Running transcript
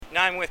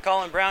Now I'm with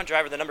Colin Braun,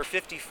 driver of the number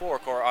 54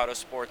 Core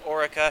Autosport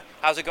Orica.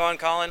 How's it going,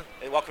 Colin?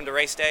 Welcome to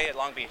race day at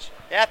Long Beach.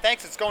 Yeah,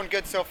 thanks. It's going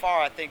good so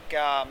far. I think,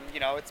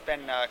 it's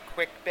been a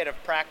quick bit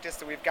of practice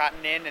that we've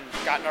gotten in and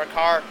gotten our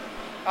car,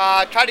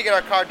 tried to get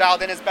our car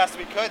dialed in as best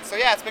we could. So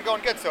yeah, it's been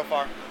going good so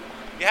far.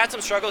 You had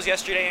some struggles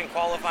yesterday in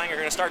qualifying. You're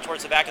going to start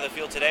towards the back of the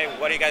field today.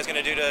 What are you guys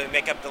going to do to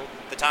make up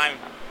the time?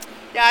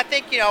 Yeah, I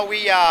think,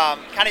 we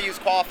kind of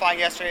used qualifying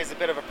yesterday as a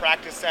bit of a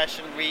practice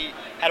session. We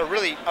had a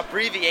really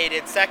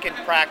abbreviated second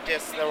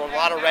practice. There were a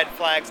lot of red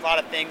flags, a lot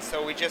of things,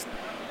 so we just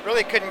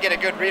really couldn't get a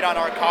good read on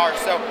our car.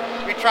 So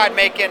we tried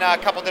making a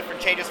couple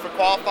different changes for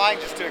qualifying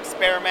just to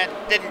experiment.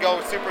 Didn't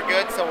go super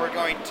good, so we're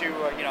going to,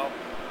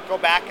 go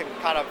back and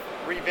kind of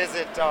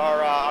revisit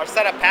our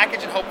setup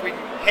package and hope we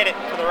can hit it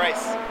for the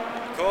race.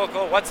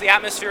 Cool. What's the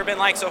atmosphere been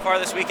like so far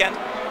this weekend?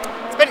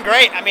 It's been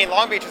great. I mean,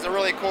 Long Beach is a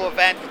really cool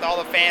event with all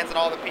the fans and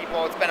all the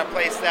people. It's been a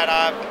place that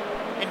I've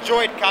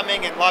enjoyed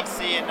coming and love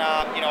seeing,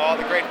 all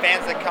the great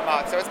fans that come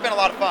out. So it's been a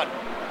lot of fun.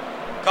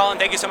 Colin,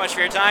 thank you so much for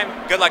your time.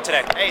 Good luck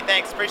today. Hey,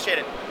 thanks. Appreciate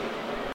it.